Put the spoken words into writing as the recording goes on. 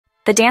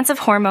The dance of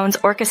hormones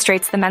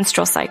orchestrates the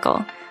menstrual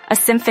cycle, a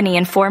symphony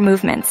in 4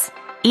 movements,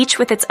 each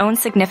with its own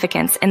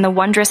significance in the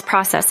wondrous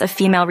process of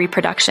female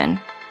reproduction.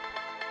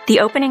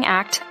 The opening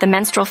act, the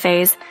menstrual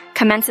phase,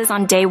 commences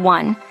on day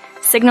 1,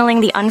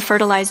 signaling the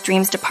unfertilized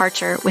dream's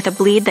departure with a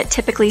bleed that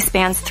typically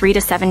spans 3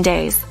 to 7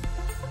 days.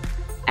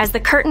 As the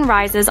curtain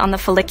rises on the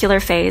follicular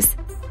phase,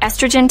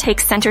 estrogen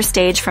takes center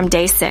stage from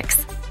day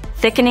 6,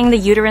 thickening the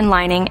uterine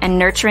lining and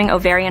nurturing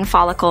ovarian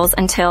follicles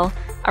until,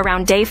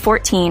 around day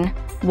 14,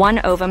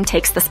 one ovum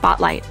takes the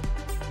spotlight.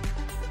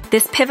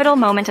 This pivotal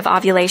moment of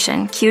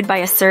ovulation, cued by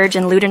a surge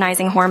in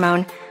luteinizing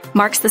hormone,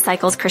 marks the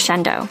cycle's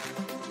crescendo.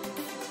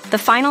 The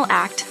final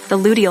act, the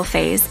luteal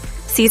phase,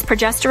 sees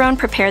progesterone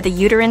prepare the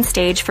uterine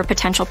stage for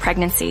potential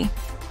pregnancy,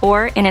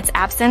 or, in its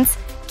absence,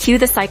 cue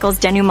the cycle's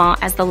denouement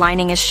as the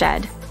lining is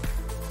shed.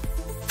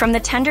 From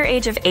the tender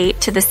age of 8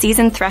 to the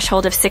seasoned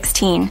threshold of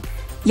 16,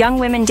 young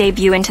women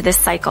debut into this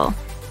cycle,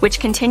 which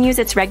continues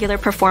its regular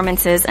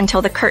performances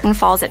until the curtain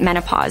falls at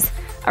menopause,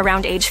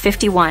 around age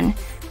 51,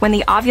 when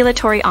the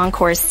ovulatory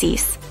encores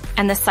cease,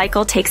 and the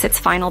cycle takes its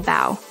final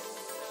bow.